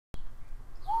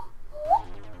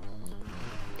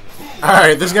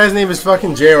Alright, this guy's name is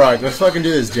fucking J-Rock. Let's fucking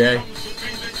do this, Jay.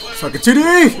 Fucking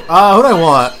 2D! Who do I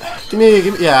want? Give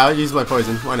me, yeah, I'll use my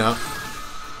poison. Why not?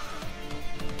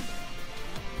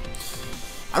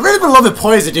 I really been loving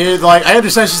poison, dude. Like, I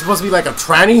understand she's supposed to be like a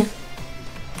tranny.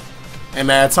 Hey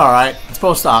man, it's alright. It's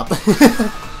post-op.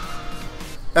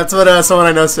 That's what someone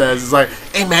I know says. It's like,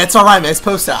 hey man, it's alright, man. It's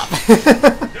post-op.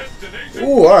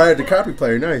 Ooh, alright. The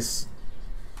CezrDaPleazr. Nice.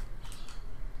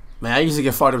 Man, I used to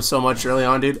get fucked up so much early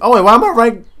on, dude. Oh wait, why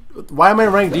am I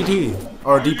ranked DT?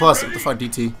 Or D+? What the fuck,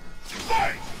 DT?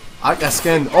 I got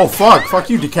skinned. Oh fuck. Fuck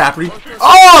you, DiCaprio.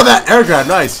 Oh, that air grab.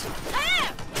 Nice.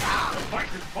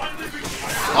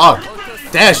 Oh,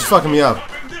 damn, she's fucking me up.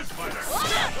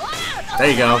 There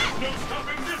you go.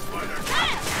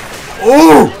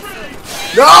 Ooh!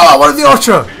 No, I wanted the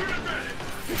Ultra!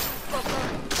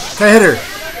 Can I hit her?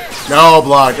 No,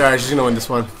 block. Alright, she's gonna win this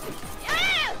one.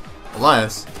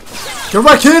 Elias. Get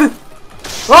right, kid!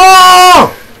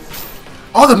 Oh!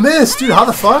 Oh, the miss, dude. How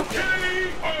the fuck?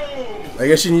 I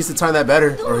guess she needs to time that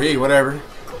better. Or he, whatever.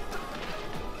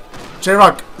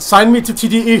 J-Rock, sign me to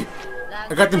TDE.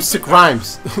 I got them sick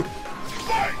rhymes.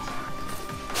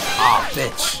 Oh,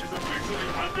 bitch.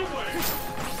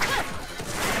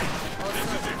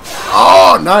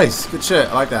 Oh, nice. Good shit.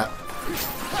 I like that.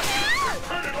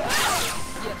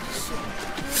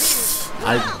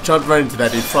 I jumped right into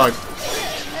that, dude. Fuck.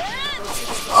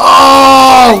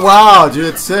 Oh, wow, dude.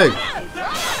 It's sick.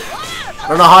 I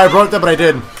don't know how I broke that, but I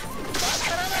did.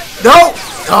 No!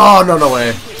 Oh, no, no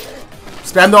way.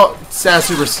 Spam the Sand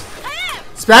Supers.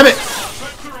 Spam it!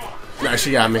 Nah,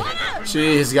 she got me.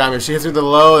 She's got me. If she hits me with the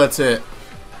low, that's it.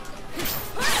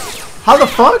 How the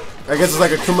fuck? I guess it's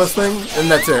like a Kuma's thing, and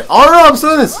that's it. Oh no, I'm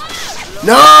still in this.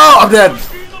 No, I'm dead.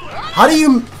 How do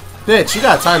you... Bitch, you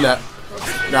gotta time that.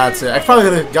 Nah, that's it. I probably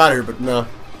could have got her, but no.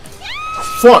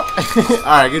 Fuck.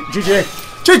 Alright, good. GJ.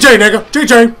 GJ, nigga.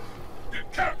 GJ.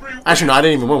 Actually, no, I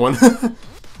didn't even win one.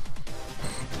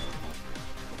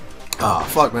 Oh,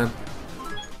 fuck, man.